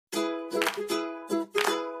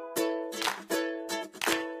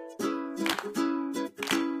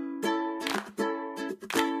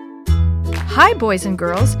Hi, boys and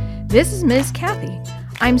girls. This is Ms. Kathy.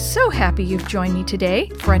 I'm so happy you've joined me today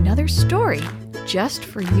for another story just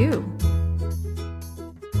for you.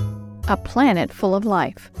 A Planet Full of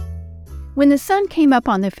Life. When the sun came up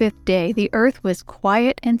on the 5th day, the earth was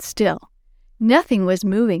quiet and still. Nothing was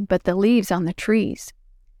moving but the leaves on the trees.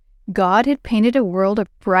 God had painted a world of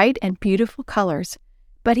bright and beautiful colors,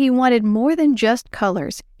 but He wanted more than just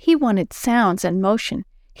colors. He wanted sounds and motion.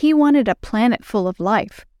 He wanted a planet full of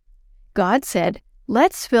life. God said,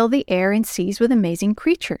 "Let's fill the air and seas with amazing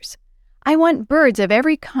creatures. I want birds of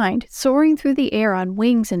every kind soaring through the air on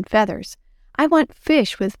wings and feathers. I want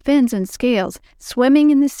fish with fins and scales swimming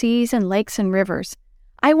in the seas and lakes and rivers.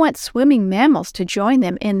 I want swimming mammals to join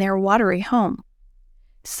them in their watery home."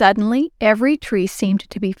 Suddenly, every tree seemed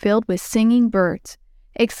to be filled with singing birds.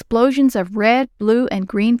 Explosions of red, blue, and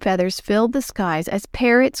green feathers filled the skies as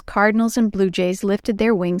parrots, cardinals, and blue jays lifted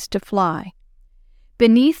their wings to fly.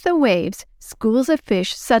 Beneath the waves, schools of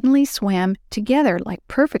fish suddenly swam together like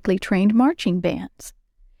perfectly trained marching bands.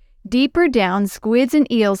 Deeper down, squids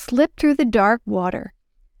and eels slipped through the dark water.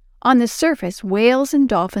 On the surface, whales and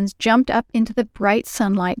dolphins jumped up into the bright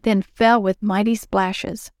sunlight, then fell with mighty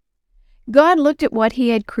splashes. God looked at what He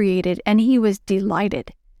had created, and He was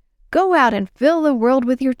delighted. "Go out and fill the world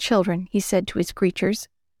with your children," He said to His creatures.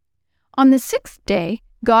 On the 6th day,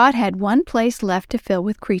 God had one place left to fill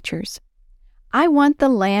with creatures. "I want the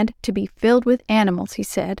land to be filled with animals," He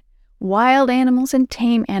said, "wild animals and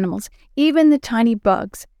tame animals, even the tiny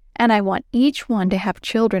bugs, and I want each one to have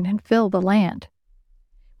children and fill the land."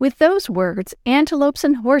 With those words, antelopes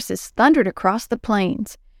and horses thundered across the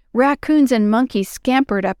plains. Raccoons and monkeys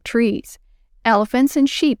scampered up trees. Elephants and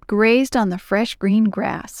sheep grazed on the fresh green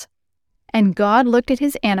grass. And God looked at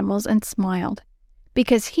His animals and smiled,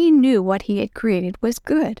 because He knew what He had created was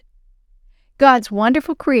good. God's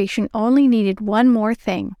wonderful creation only needed one more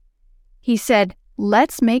thing. He said,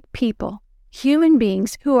 "Let's make people, human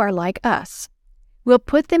beings who are like us. We'll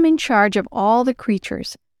put them in charge of all the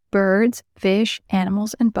creatures, birds, fish,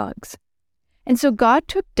 animals, and bugs." And so God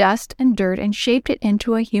took dust and dirt and shaped it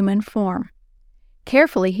into a human form.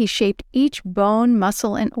 Carefully He shaped each bone,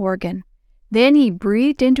 muscle, and organ. Then He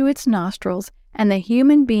breathed into its nostrils, and the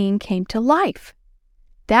human being came to life.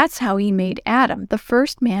 That's how He made Adam, the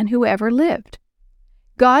first man who ever lived.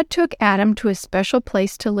 God took Adam to a special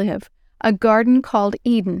place to live, a garden called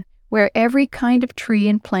Eden, where every kind of tree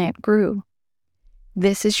and plant grew.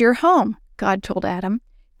 "This is your home," God told Adam.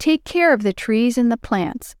 "Take care of the trees and the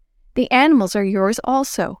plants. The animals are yours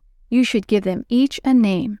also. You should give them each a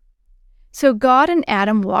name." So God and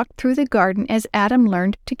Adam walked through the garden as Adam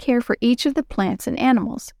learned to care for each of the plants and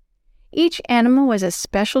animals. Each animal was as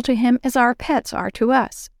special to him as our pets are to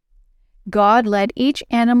us. God led each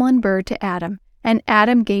animal and bird to Adam, and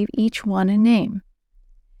Adam gave each one a name.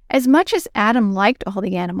 As much as Adam liked all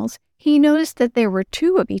the animals, he noticed that there were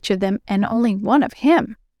 2 of each of them and only 1 of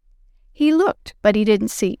him. He looked, but he didn't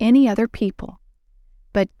see any other people.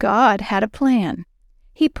 But God had a plan.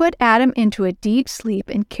 He put Adam into a deep sleep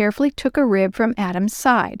and carefully took a rib from Adam's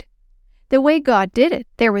side. The way God did it,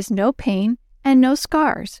 there was no pain and no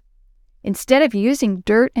scars. Instead of using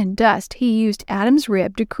dirt and dust, He used Adam's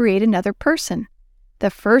rib to create another person,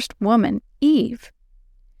 the first woman, Eve.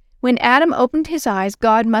 When Adam opened his eyes,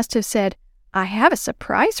 God must have said, "I have a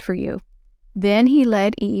surprise for you." Then He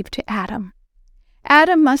led Eve to Adam.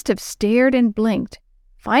 Adam must have stared and blinked.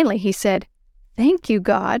 Finally he said, "Thank you,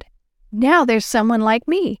 God. Now there's someone like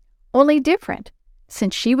me, only different.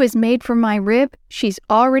 Since she was made from my rib, she's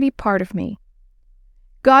already part of me."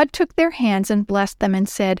 God took their hands and blessed them and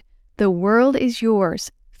said, "The world is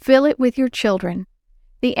yours. Fill it with your children.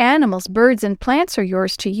 The animals, birds, and plants are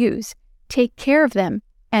yours to use. Take care of them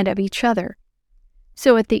and of each other."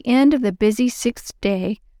 So at the end of the busy 6th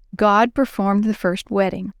day, God performed the first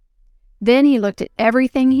wedding. Then He looked at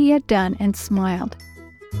everything He had done and smiled.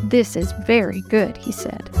 "This is very good," He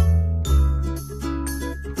said.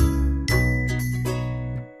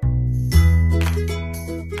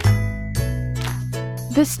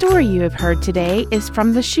 The story you have heard today is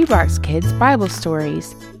from the Shoebox Kids Bible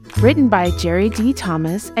Stories, written by Jerry D.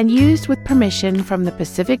 Thomas and used with permission from the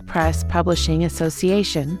Pacific Press Publishing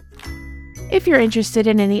Association. If you're interested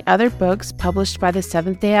in any other books published by the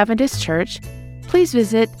Seventh-day Adventist Church, please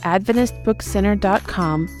visit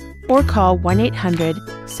AdventistBookCenter.com or call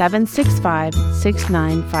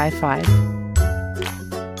 1-800-765-6955.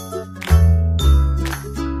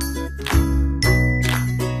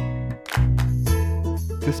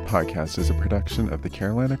 This podcast is a production of the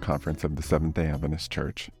Carolina Conference of the Seventh-day Adventist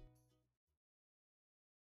Church.